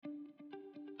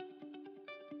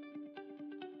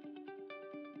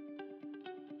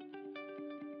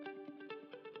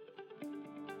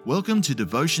Welcome to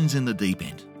Devotions in the Deep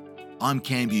End. I'm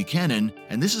Cam Buchanan,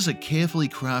 and this is a carefully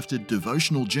crafted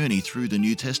devotional journey through the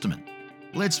New Testament.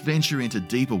 Let's venture into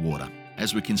deeper water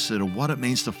as we consider what it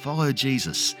means to follow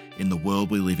Jesus in the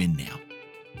world we live in now.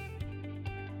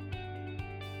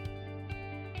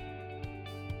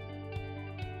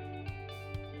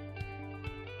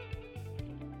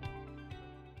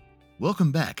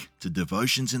 Welcome back to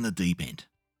Devotions in the Deep End.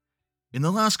 In the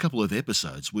last couple of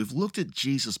episodes, we've looked at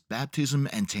Jesus' baptism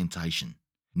and temptation.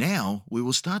 Now, we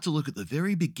will start to look at the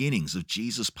very beginnings of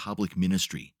Jesus' public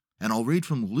ministry, and I'll read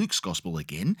from Luke's Gospel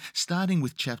again, starting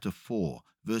with chapter 4,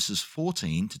 verses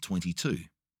 14 to 22.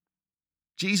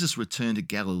 Jesus returned to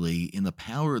Galilee in the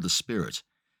power of the Spirit,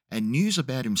 and news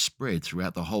about him spread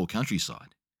throughout the whole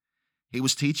countryside. He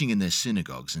was teaching in their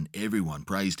synagogues, and everyone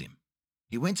praised him.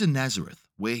 He went to Nazareth,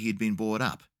 where he had been brought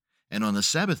up, and on the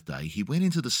Sabbath day he went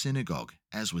into the synagogue,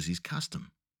 as was his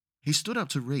custom. He stood up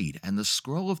to read, and the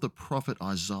scroll of the prophet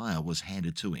Isaiah was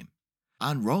handed to him.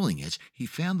 Unrolling it, he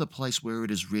found the place where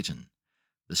it is written,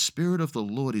 "The Spirit of the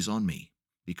Lord is on me,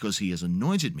 because he has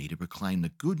anointed me to proclaim the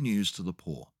good news to the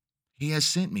poor. He has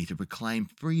sent me to proclaim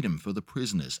freedom for the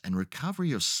prisoners and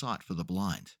recovery of sight for the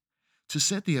blind, to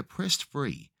set the oppressed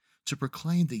free, to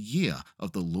proclaim the year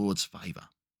of the Lord's favor."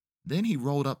 Then he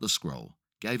rolled up the scroll,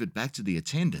 gave it back to the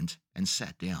attendant, and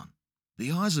sat down.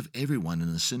 The eyes of everyone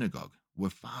in the synagogue were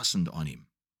fastened on him.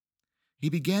 He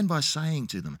began by saying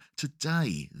to them,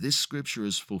 "Today this scripture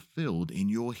is fulfilled in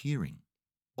your hearing."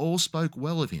 All spoke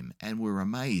well of him and were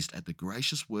amazed at the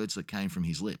gracious words that came from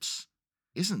his lips.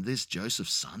 "Isn't this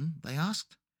Joseph's son?" they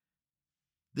asked.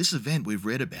 This event we've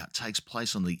read about takes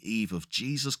place on the eve of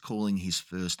Jesus calling his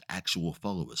first actual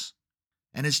followers.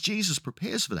 And as Jesus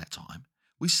prepares for that time,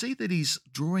 we see that he's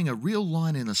drawing a real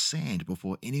line in the sand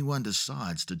before anyone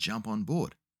decides to jump on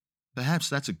board. Perhaps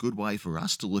that's a good way for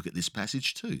us to look at this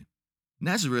passage too.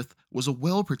 Nazareth was a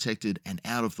well-protected and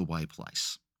out-of-the-way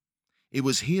place. It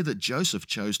was here that Joseph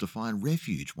chose to find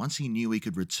refuge once he knew he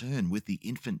could return with the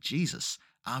infant Jesus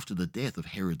after the death of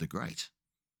Herod the Great.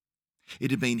 It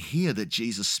had been here that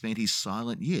Jesus spent his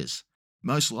silent years,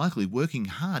 most likely working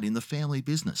hard in the family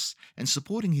business and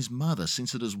supporting his mother,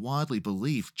 since it is widely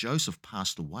believed Joseph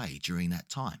passed away during that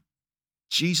time.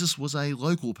 Jesus was a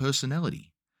local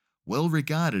personality, well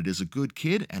regarded as a good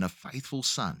kid and a faithful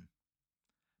son.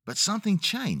 But something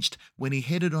changed when he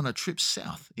headed on a trip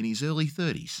south in his early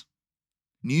 30s.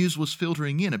 News was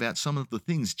filtering in about some of the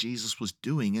things Jesus was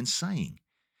doing and saying.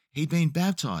 He'd been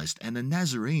baptized, and the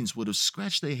Nazarenes would have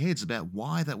scratched their heads about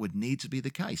why that would need to be the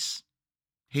case.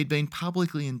 He'd been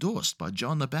publicly endorsed by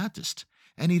John the Baptist,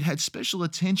 and he'd had special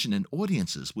attention and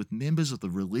audiences with members of the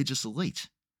religious elite.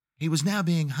 He was now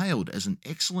being hailed as an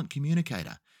excellent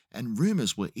communicator, and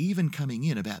rumors were even coming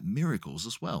in about miracles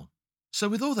as well. So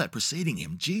with all that preceding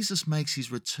him, Jesus makes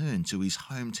his return to his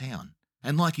hometown,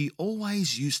 and like he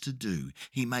always used to do,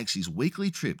 he makes his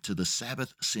weekly trip to the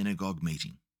Sabbath synagogue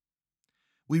meeting.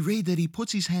 We read that he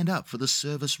puts his hand up for the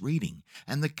service reading,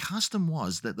 and the custom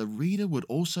was that the reader would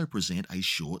also present a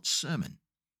short sermon.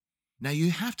 Now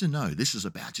you have to know this is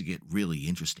about to get really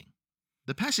interesting.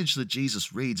 The passage that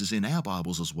Jesus reads is in our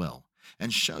Bibles as well,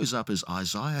 and shows up as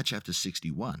Isaiah chapter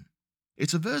 61.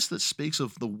 It's a verse that speaks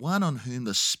of the one on whom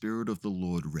the Spirit of the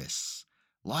Lord rests,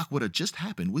 like what had just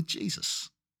happened with Jesus.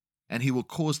 And he will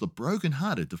cause the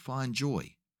brokenhearted to find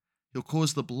joy. He'll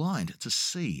cause the blind to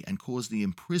see and cause the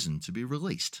imprisoned to be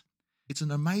released. It's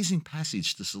an amazing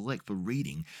passage to select for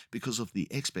reading because of the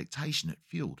expectation it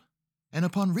fueled. And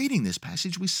upon reading this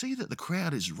passage, we see that the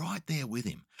crowd is right there with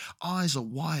him. Eyes are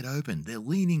wide open, they're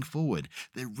leaning forward,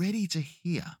 they're ready to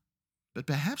hear, but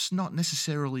perhaps not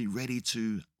necessarily ready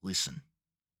to listen.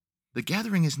 The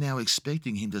gathering is now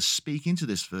expecting him to speak into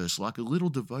this verse like a little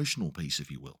devotional piece, if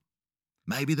you will.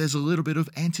 Maybe there's a little bit of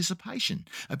anticipation,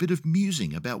 a bit of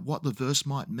musing about what the verse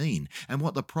might mean and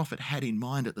what the prophet had in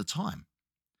mind at the time.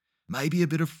 Maybe a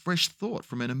bit of fresh thought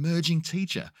from an emerging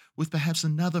teacher with perhaps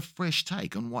another fresh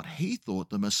take on what he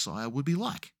thought the Messiah would be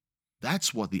like.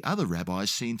 That's what the other rabbis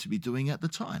seemed to be doing at the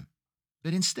time.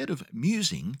 But instead of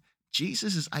musing,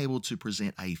 Jesus is able to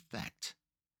present a fact.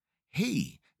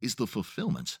 He is the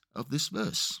fulfillment of this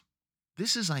verse.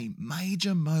 This is a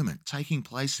major moment taking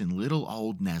place in little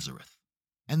old Nazareth.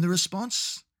 And the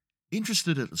response,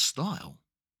 interested at the style,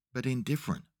 but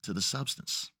indifferent to the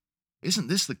substance. "Isn't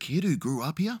this the kid who grew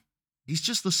up here? He's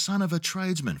just the son of a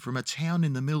tradesman from a town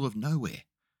in the middle of nowhere.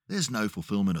 There's no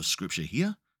fulfillment of scripture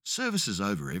here. Service is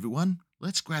over, everyone.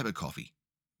 Let's grab a coffee."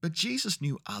 But Jesus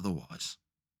knew otherwise.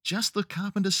 Just the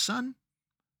carpenter's son?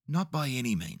 Not by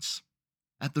any means.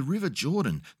 At the river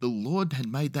Jordan, the Lord had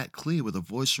made that clear with a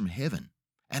voice from heaven.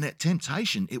 And at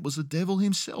temptation, it was the devil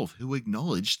himself who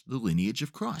acknowledged the lineage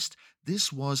of Christ.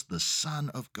 This was the Son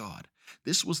of God.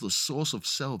 This was the source of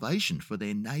salvation for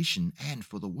their nation and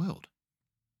for the world.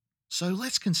 So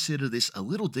let's consider this a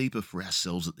little deeper for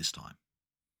ourselves at this time.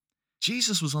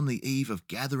 Jesus was on the eve of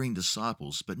gathering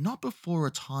disciples, but not before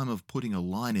a time of putting a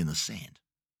line in the sand.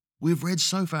 We've read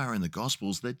so far in the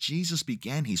Gospels that Jesus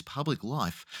began his public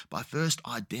life by first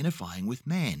identifying with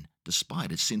man,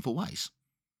 despite its sinful ways.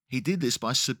 He did this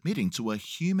by submitting to a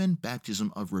human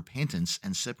baptism of repentance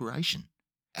and separation,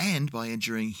 and by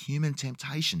enduring human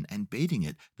temptation and beating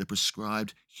it the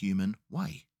prescribed human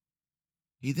way.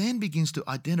 He then begins to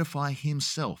identify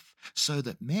himself so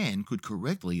that man could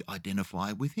correctly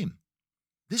identify with him.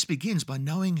 This begins by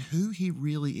knowing who he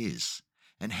really is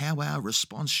and how our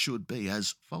response should be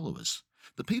as followers.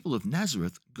 The people of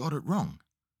Nazareth got it wrong.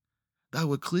 They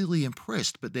were clearly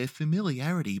impressed, but their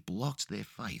familiarity blocked their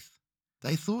faith.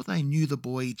 They thought they knew the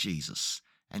boy Jesus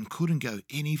and couldn't go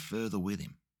any further with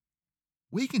him.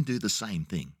 We can do the same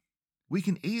thing. We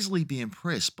can easily be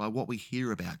impressed by what we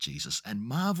hear about Jesus and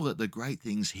marvel at the great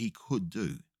things he could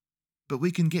do. But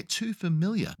we can get too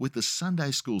familiar with the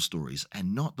Sunday school stories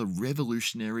and not the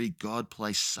revolutionary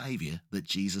God-placed Saviour that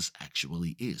Jesus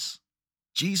actually is.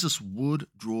 Jesus would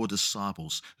draw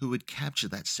disciples who would capture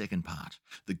that second part,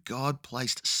 the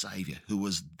God-placed Saviour who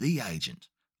was the agent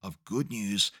of good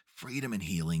news, freedom and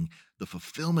healing, the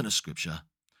fulfillment of Scripture,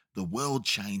 the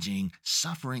world-changing,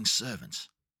 suffering servant,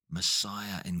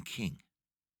 Messiah and King.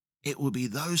 It would be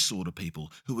those sort of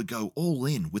people who would go all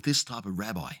in with this type of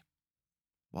rabbi,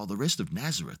 while the rest of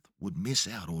Nazareth would miss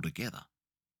out altogether.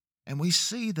 And we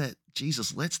see that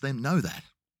Jesus lets them know that.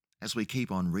 As we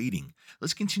keep on reading,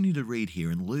 let's continue to read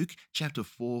here in Luke chapter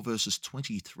 4, verses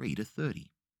 23 to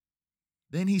 30.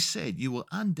 Then he said, "You will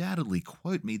undoubtedly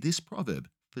quote me this proverb,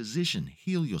 'Physician,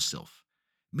 heal yourself,'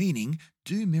 meaning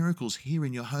do miracles here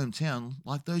in your hometown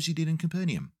like those you did in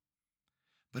Capernaum.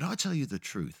 But I tell you the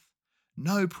truth,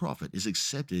 no prophet is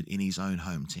accepted in his own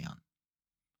hometown.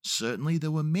 Certainly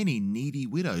there were many needy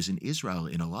widows in Israel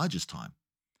in Elijah's time,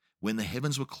 when the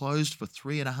heavens were closed for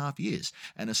 3.5 years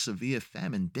and a severe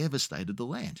famine devastated the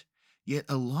land. Yet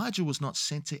Elijah was not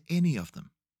sent to any of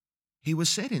them. He was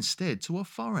sent instead to a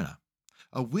foreigner,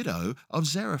 a widow of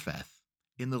Zarephath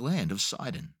in the land of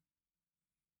Sidon.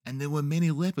 And there were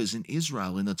many lepers in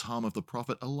Israel in the time of the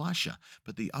prophet Elisha,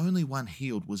 but the only one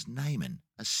healed was Naaman,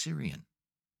 a Syrian.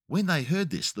 When they heard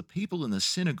this, the people in the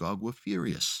synagogue were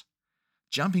furious.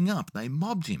 Jumping up, they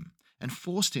mobbed him and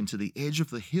forced him to the edge of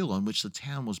the hill on which the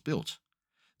town was built.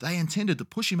 They intended to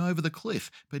push him over the cliff,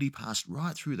 but he passed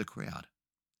right through the crowd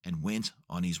and went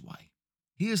on his way."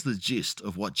 Here's the gist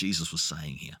of what Jesus was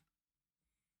saying here.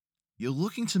 You're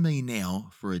looking to me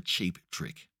now for a cheap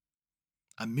trick,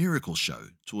 a miracle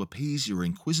show to appease your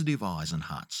inquisitive eyes and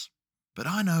hearts. But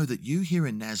I know that you here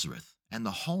in Nazareth, and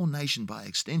the whole nation by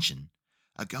extension,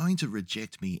 are going to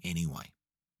reject me anyway.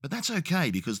 But that's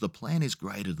okay, because the plan is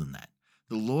greater than that.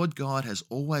 The Lord God has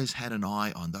always had an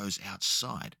eye on those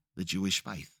outside the Jewish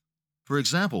faith. For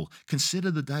example,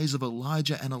 consider the days of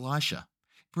Elijah and Elisha.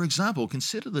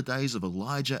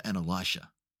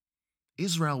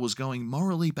 Israel was going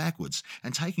morally backwards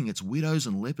and taking its widows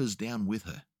and lepers down with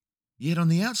her. Yet on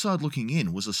the outside looking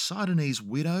in was a Sidonese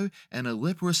widow and a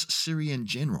leprous Syrian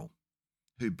general,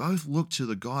 who both looked to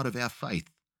the God of our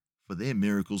faith for their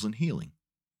miracles and healing.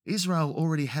 Israel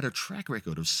already had a track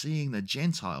record of seeing the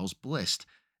Gentiles blessed,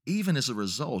 even as a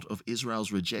result of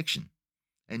Israel's rejection,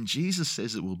 and Jesus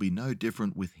says it will be no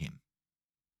different with him.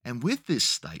 And with this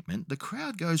statement, the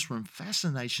crowd goes from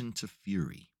fascination to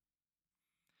fury.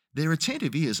 Their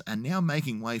attentive ears are now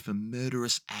making way for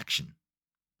murderous action,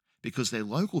 because their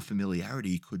local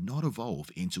familiarity could not evolve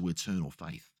into eternal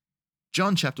faith.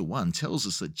 John chapter 1 tells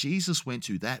us that Jesus went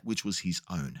to that which was his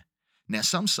own. Now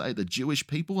some say the Jewish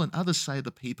people and others say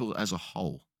the people as a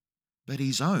whole. But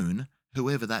his own,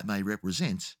 whoever that may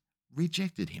represent,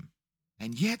 rejected him.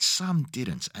 And yet some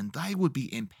didn't, and they would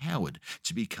be empowered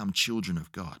to become children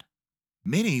of God.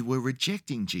 Many were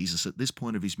rejecting Jesus at this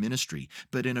point of his ministry,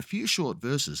 but in a few short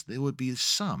verses there would be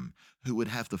some who would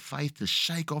have the faith to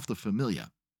shake off the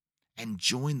familiar and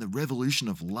join the revolution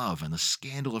of love and the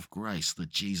scandal of grace that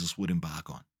Jesus would embark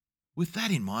on. With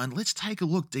that in mind, let's take a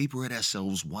look deeper at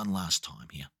ourselves one last time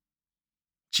here.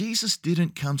 Jesus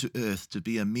didn't come to earth to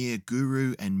be a mere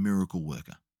guru and miracle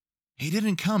worker. He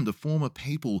didn't come to form a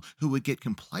people who would get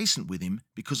complacent with him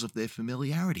because of their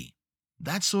familiarity.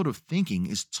 That sort of thinking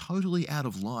is totally out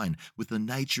of line with the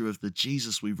nature of the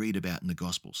Jesus we read about in the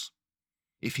Gospels.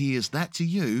 If he is that to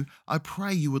you, I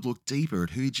pray you would look deeper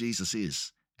at who Jesus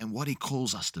is and what he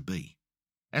calls us to be.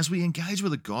 As we engage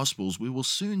with the Gospels, we will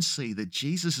soon see that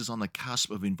Jesus is on the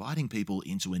cusp of inviting people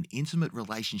into an intimate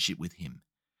relationship with Him,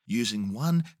 using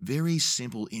one very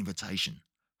simple invitation: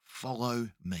 follow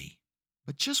me.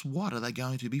 But just what are they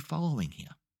going to be following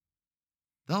here?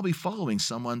 They'll be following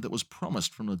someone that was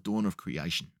promised from the dawn of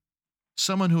creation,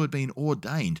 someone who had been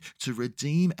ordained to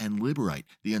redeem and liberate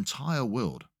the entire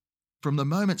world. From the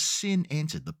moment sin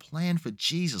entered, the plan for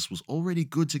Jesus was already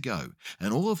good to go,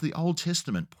 and all of the Old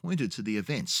Testament pointed to the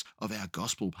events of our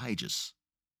gospel pages.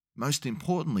 Most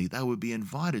importantly, they would be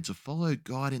invited to follow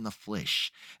God in the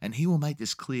flesh, and He will make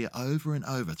this clear over and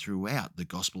over throughout the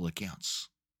gospel accounts.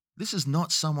 This is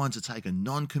not someone to take a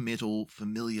non-committal,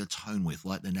 familiar tone with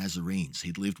like the Nazarenes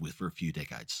He'd lived with for a few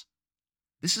decades.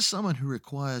 This is someone who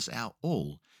requires our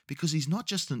all, because He's not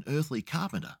just an earthly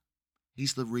carpenter,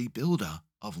 He's the rebuilder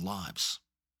of lives.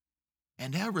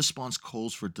 And our response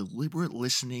calls for deliberate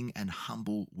listening and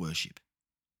humble worship.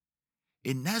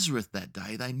 In Nazareth that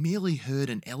day, they merely heard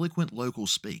an eloquent local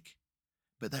speak,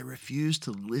 but they refused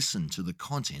to listen to the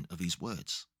content of his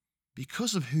words.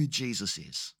 Because of who Jesus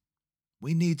is,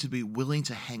 we need to be willing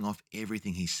to hang off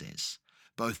everything He says,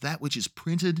 both that which is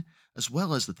printed as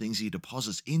well as the things He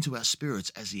deposits into our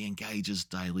spirits as He engages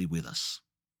daily with us.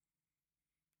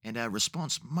 And our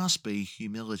response must be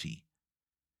humility.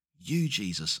 You,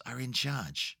 Jesus, are in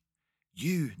charge.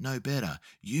 You know better.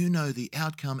 You know the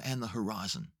outcome and the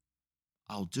horizon.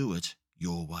 I'll do it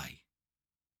your way.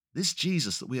 This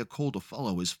Jesus that we are called to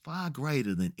follow is far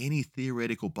greater than any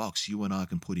theoretical box you and I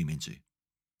can put Him into.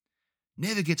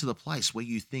 Never get to the place where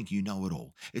you think you know it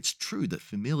all. It's true that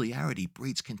familiarity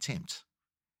breeds contempt,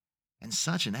 and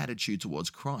such an attitude towards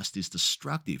Christ is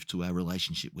destructive to our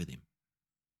relationship with Him.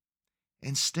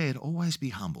 Instead, always be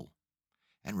humble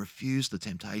and refuse the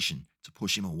temptation to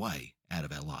push Him away out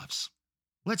of our lives.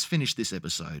 Let's finish this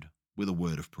episode with a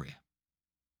word of prayer.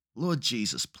 Lord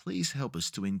Jesus, please help us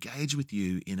to engage with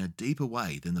You in a deeper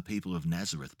way than the people of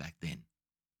Nazareth back then.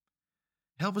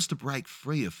 Help us to break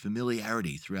free of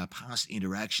familiarity through our past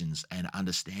interactions and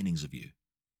understandings of You.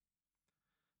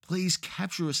 Please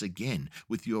capture us again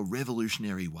with Your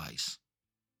revolutionary ways,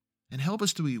 and help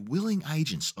us to be willing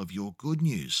agents of Your good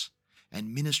news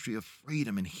and ministry of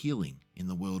freedom and healing in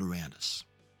the world around us.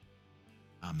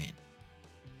 Amen.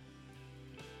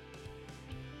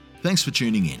 Thanks for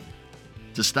tuning in.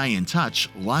 To stay in touch,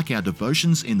 like our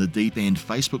Devotions in the Deep End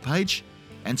Facebook page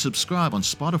and subscribe on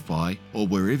Spotify or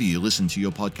wherever you listen to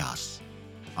your podcasts.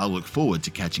 I look forward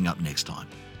to catching up next time.